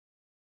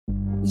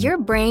Your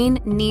brain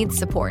needs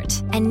support,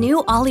 and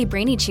new Ollie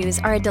Brainy Chews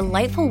are a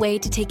delightful way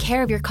to take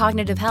care of your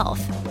cognitive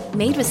health.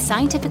 Made with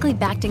scientifically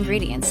backed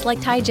ingredients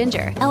like Thai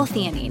ginger,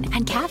 L-theanine,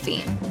 and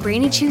caffeine,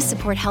 Brainy Chews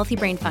support healthy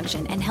brain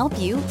function and help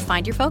you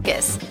find your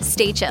focus,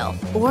 stay chill,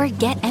 or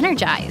get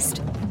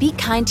energized. Be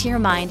kind to your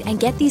mind and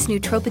get these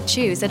nootropic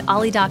chews at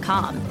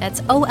ollie.com.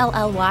 That's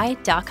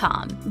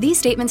OLLY.com. These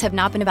statements have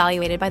not been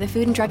evaluated by the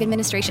Food and Drug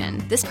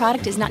Administration. This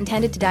product is not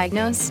intended to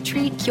diagnose,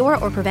 treat, cure,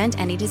 or prevent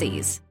any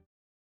disease.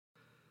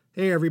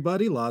 Hey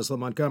everybody, Laszlo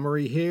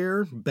Montgomery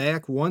here,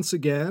 back once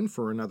again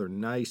for another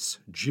nice,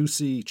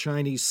 juicy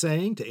Chinese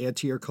saying to add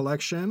to your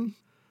collection.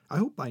 I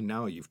hope by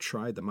now you've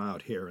tried them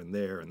out here and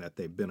there and that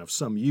they've been of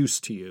some use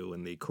to you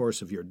in the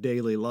course of your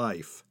daily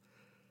life.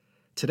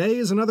 Today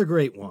is another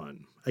great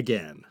one,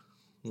 again,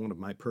 one of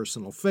my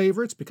personal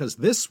favorites because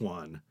this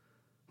one,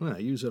 well, I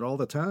use it all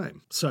the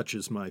time. Such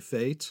is my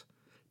fate.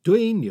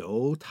 对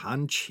牛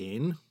弹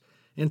琴.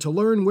 And to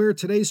learn where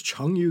today's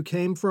Chengyu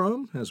came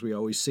from, as we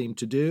always seem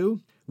to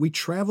do, we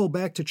travel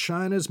back to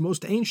China's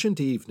most ancient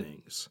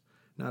evenings.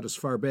 Not as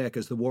far back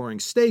as the Warring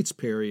States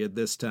period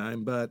this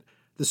time, but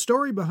the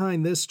story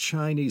behind this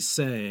Chinese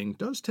saying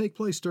does take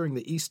place during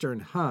the Eastern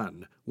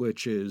Han,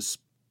 which is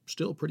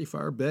still pretty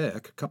far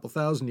back, a couple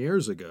thousand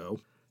years ago.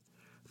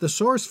 The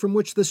source from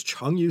which this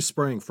Chengyu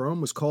sprang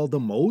from was called the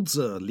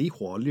Mozi Li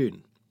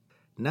Huolun.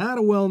 Not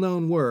a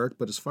well-known work,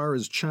 but as far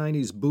as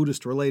Chinese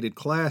Buddhist-related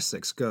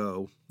classics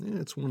go,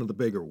 it's one of the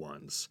bigger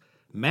ones.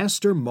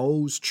 Master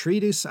Mo's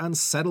Treatise on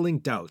Settling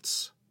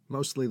Doubts.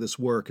 Mostly this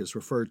work is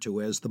referred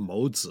to as the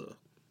Mozi.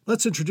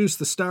 Let's introduce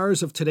the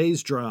stars of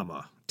today's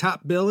drama.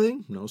 Top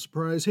billing, no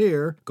surprise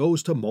here,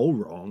 goes to Mo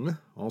Rong,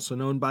 also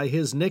known by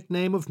his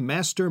nickname of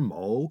Master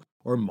Mo,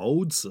 or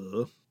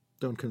Mozi.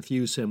 Don't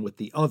confuse him with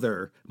the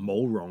other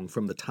Mo Rong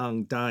from the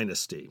Tang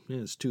Dynasty.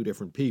 It's two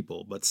different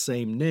people, but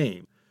same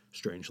name,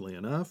 strangely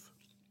enough.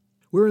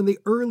 We're in the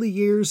early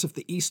years of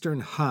the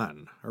Eastern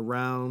Han,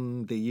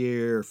 around the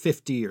year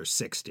 50 or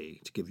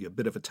 60. To give you a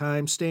bit of a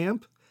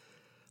timestamp,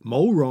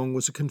 Mo Rong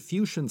was a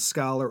Confucian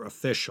scholar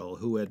official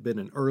who had been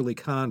an early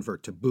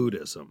convert to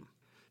Buddhism.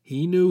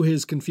 He knew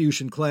his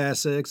Confucian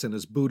classics and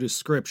his Buddhist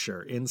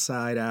scripture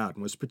inside out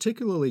and was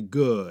particularly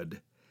good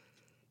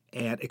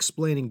at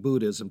explaining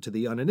Buddhism to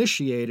the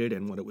uninitiated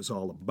and what it was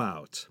all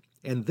about.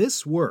 And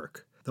this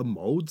work, the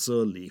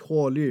Mozi Li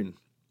Huolun,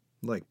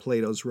 like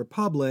Plato's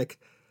Republic,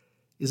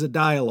 is a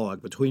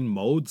dialogue between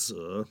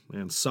Mozi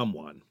and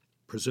someone,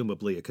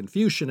 presumably a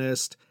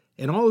Confucianist,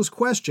 and all his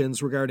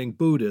questions regarding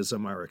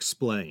Buddhism are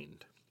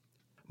explained.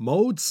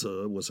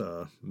 Mozi was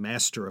a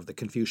master of the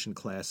Confucian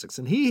classics,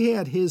 and he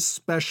had his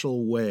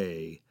special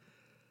way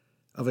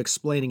of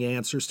explaining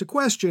answers to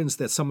questions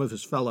that some of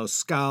his fellow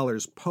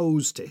scholars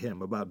posed to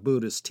him about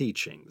Buddhist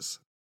teachings.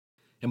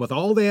 And with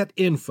all that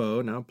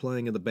info now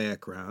playing in the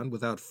background,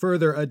 without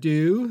further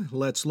ado,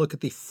 let's look at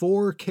the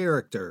four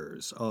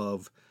characters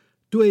of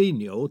对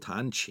牛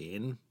弹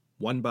琴,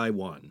 one by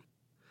one.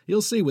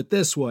 You'll see with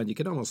this one, you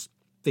can almost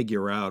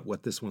figure out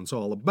what this one's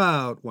all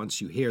about once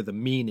you hear the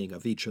meaning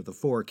of each of the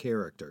four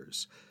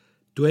characters.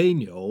 对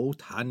牛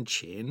弹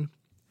琴.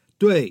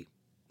 对,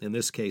 in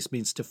this case,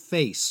 means to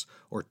face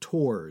or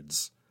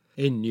towards.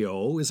 And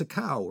牛 is a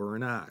cow or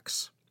an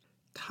ox.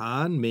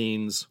 Tan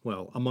means,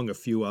 well, among a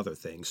few other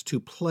things, to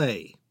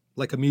play,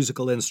 like a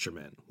musical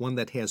instrument, one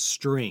that has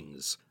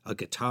strings, a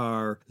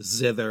guitar,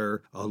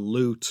 zither, a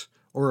lute,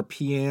 or a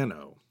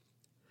piano.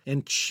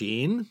 And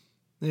qin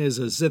is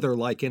a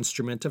zither-like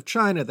instrument of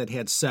China that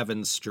had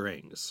 7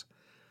 strings.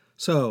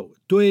 So,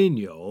 对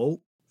牛,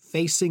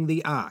 facing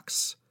the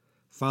ox,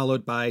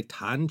 followed by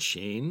tan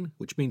qin,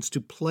 which means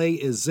to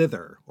play a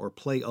zither or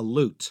play a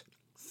lute.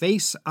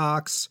 Face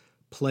ox,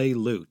 play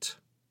lute.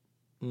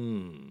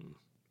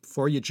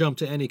 Before you jump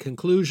to any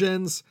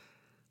conclusions,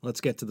 let's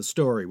get to the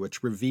story,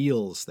 which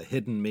reveals the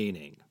hidden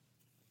meaning.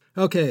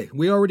 Okay,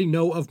 we already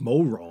know of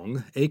Mo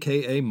Rong,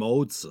 a.k.a.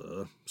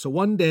 Mozi. So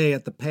one day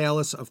at the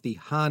palace of the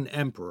Han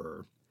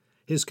Emperor,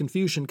 his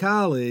Confucian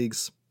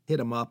colleagues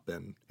hit him up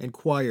and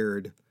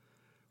inquired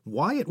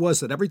why it was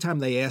that every time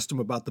they asked him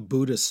about the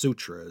Buddhist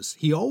sutras,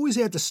 he always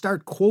had to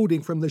start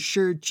quoting from the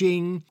Shi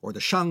Jing or the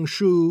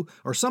Shangshu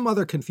or some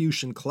other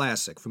Confucian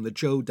classic from the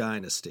Zhou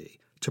dynasty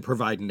to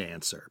provide an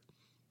answer.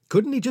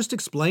 Couldn't he just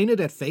explain it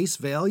at face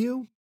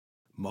value?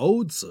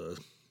 Mozi,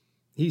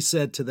 he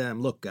said to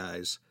them, look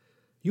guys,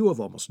 you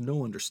have almost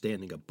no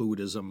understanding of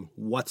Buddhism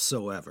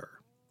whatsoever,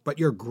 but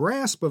your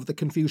grasp of the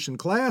Confucian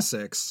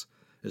classics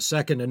is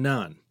second to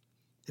none.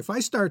 If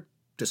I start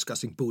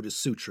discussing Buddhist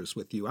sutras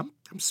with you, I'm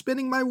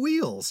spinning my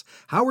wheels.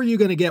 How are you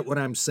going to get what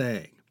I'm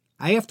saying?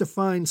 I have to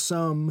find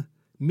some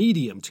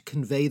medium to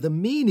convey the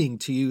meaning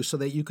to you so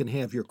that you can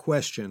have your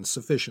questions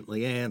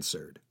sufficiently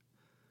answered.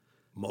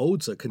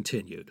 Mozi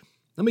continued,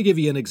 let me give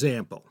you an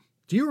example.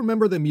 Do you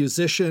remember the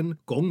musician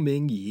Gong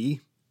Mingyi?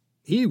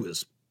 He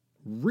was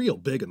real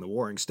big in the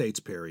Warring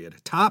States period,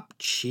 top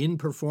qin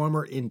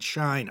performer in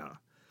China.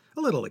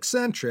 A little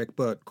eccentric,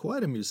 but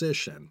quite a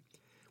musician.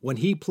 When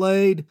he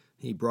played,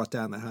 he brought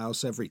down the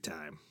house every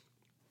time.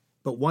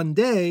 But one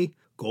day,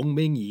 Gong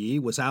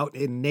Mingyi was out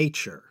in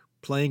nature,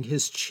 playing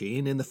his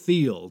qin in the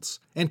fields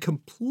and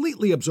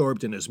completely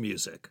absorbed in his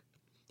music.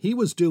 He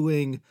was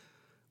doing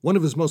one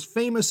of his most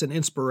famous and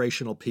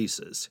inspirational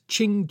pieces,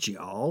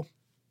 Qingjiao.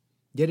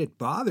 Yet it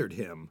bothered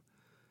him.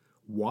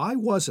 Why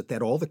was it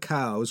that all the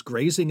cows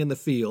grazing in the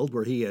field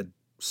where he had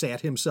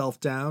sat himself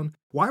down,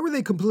 why were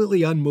they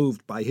completely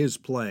unmoved by his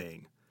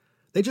playing?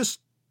 They just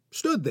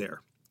stood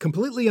there,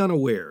 completely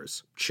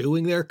unawares,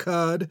 chewing their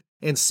cud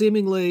and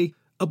seemingly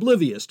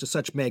oblivious to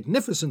such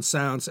magnificent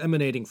sounds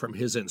emanating from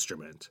his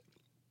instrument.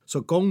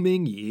 So Gong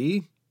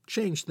Mingyi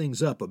changed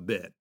things up a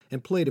bit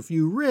and played a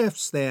few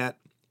riffs that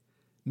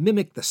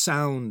mimicked the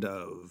sound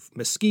of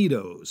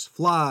mosquitoes,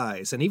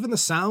 flies, and even the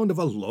sound of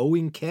a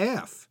lowing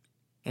calf.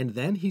 And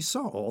then he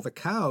saw all the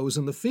cows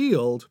in the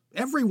field,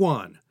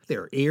 everyone.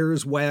 Their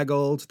ears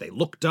waggled, they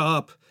looked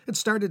up, and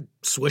started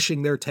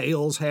swishing their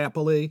tails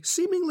happily,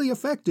 seemingly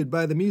affected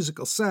by the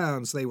musical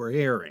sounds they were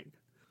hearing.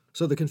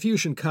 So the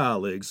Confucian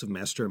colleagues of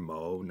Master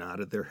Mo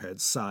nodded their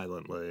heads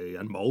silently,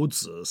 and Mo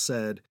Zi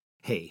said,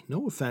 "Hey,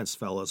 no offense,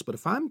 fellas, but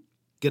if I'm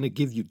going to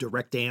give you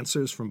direct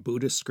answers from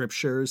Buddhist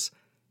scriptures,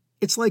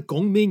 it's like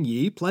Gong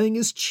Mingyi playing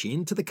his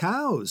qin to the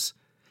cows.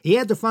 He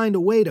had to find a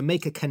way to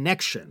make a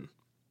connection.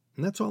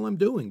 And that's all I'm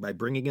doing by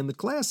bringing in the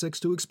classics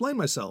to explain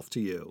myself to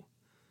you."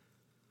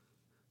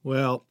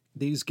 Well,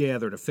 these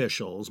gathered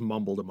officials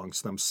mumbled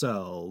amongst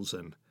themselves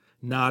and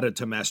nodded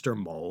to Master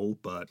Mo,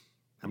 but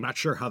I'm not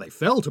sure how they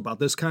felt about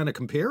this kind of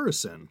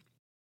comparison.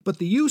 But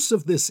the use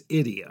of this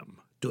idiom,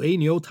 Dui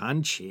Niu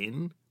Tan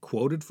Qin,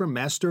 quoted from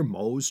Master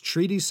Mo's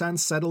treatise on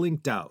settling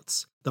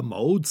doubts, the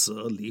Mo Zi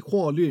Li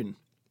Huo Lun,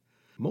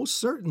 most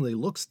certainly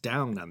looks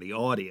down on the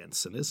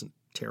audience and isn't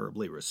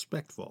terribly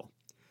respectful.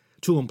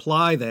 To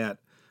imply that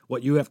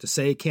what you have to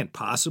say can't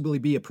possibly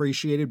be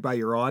appreciated by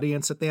your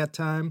audience at that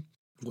time,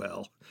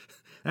 well,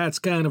 that's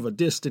kind of a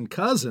distant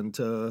cousin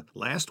to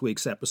last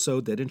week's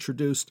episode that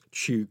introduced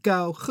Qu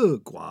Gao He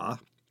Gua.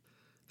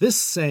 This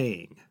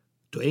saying,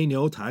 Dui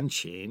Niu Tan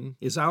Qin,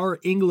 is our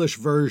English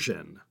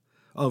version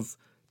of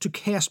to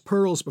cast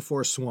pearls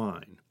before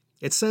swine.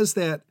 It says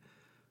that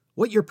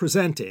what you're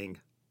presenting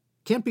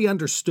can't be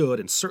understood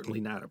and certainly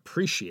not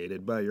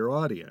appreciated by your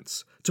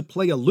audience. To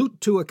play a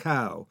lute to a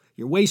cow,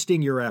 you're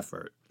wasting your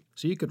effort.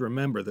 So you could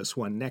remember this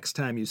one next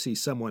time you see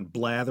someone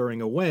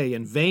blathering away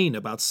in vain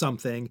about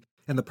something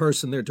and the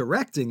person they're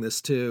directing this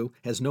to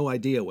has no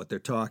idea what they're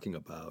talking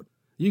about.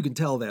 You can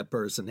tell that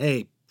person,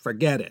 hey,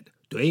 forget it.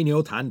 Dui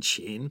Niu Tan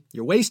Qin.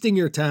 You're wasting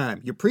your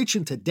time. You're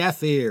preaching to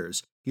deaf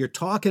ears. You're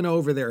talking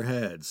over their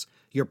heads.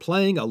 You're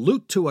playing a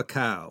lute to a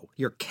cow.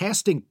 You're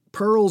casting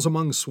pearls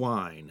among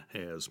swine,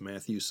 as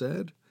Matthew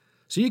said.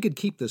 So you could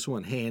keep this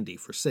one handy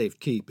for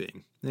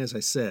safekeeping. As I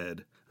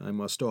said, I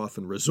must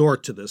often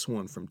resort to this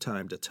one from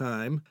time to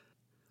time.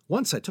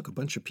 Once I took a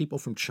bunch of people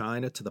from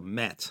China to the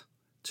Met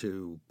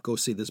to go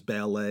see this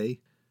ballet,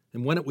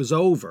 and when it was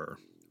over,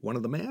 one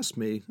of them asked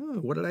me,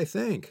 what did I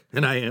think?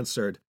 And I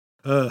answered,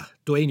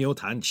 Dui Niu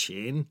Tan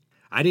Qin.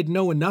 I didn't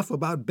know enough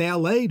about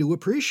ballet to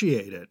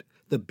appreciate it.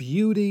 The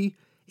beauty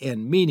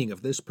and meaning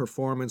of this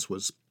performance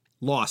was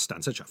lost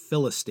on such a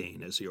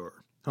Philistine as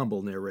your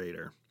humble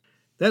narrator.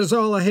 That is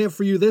all I have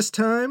for you this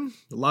time.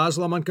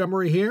 Laszlo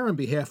Montgomery here on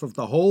behalf of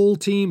the whole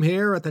team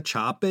here at the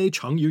Chapei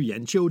Chengyu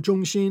Yanqiu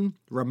Zhongxin,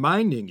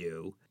 reminding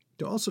you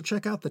to also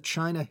check out the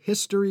China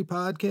History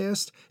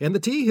Podcast and the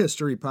Tea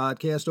History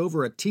Podcast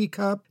over at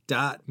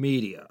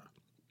teacup.media.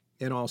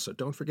 And also,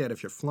 don't forget,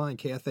 if you're flying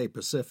Cathay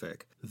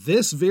Pacific,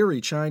 this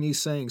very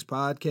Chinese Sayings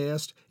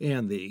podcast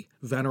and the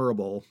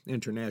venerable,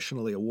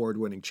 internationally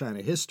award-winning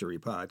China History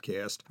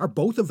Podcast are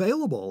both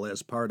available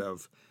as part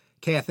of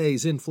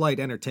Cathay's in-flight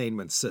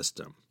entertainment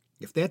system.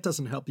 If that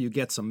doesn't help you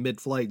get some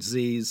mid-flight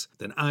Z's,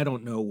 then I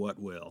don't know what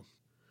will.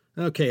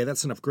 Okay,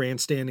 that's enough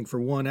grandstanding for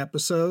one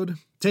episode.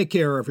 Take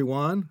care,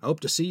 everyone. I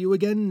hope to see you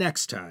again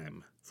next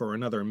time for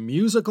another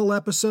musical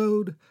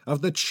episode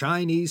of the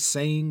Chinese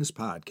Sayings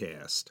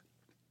Podcast.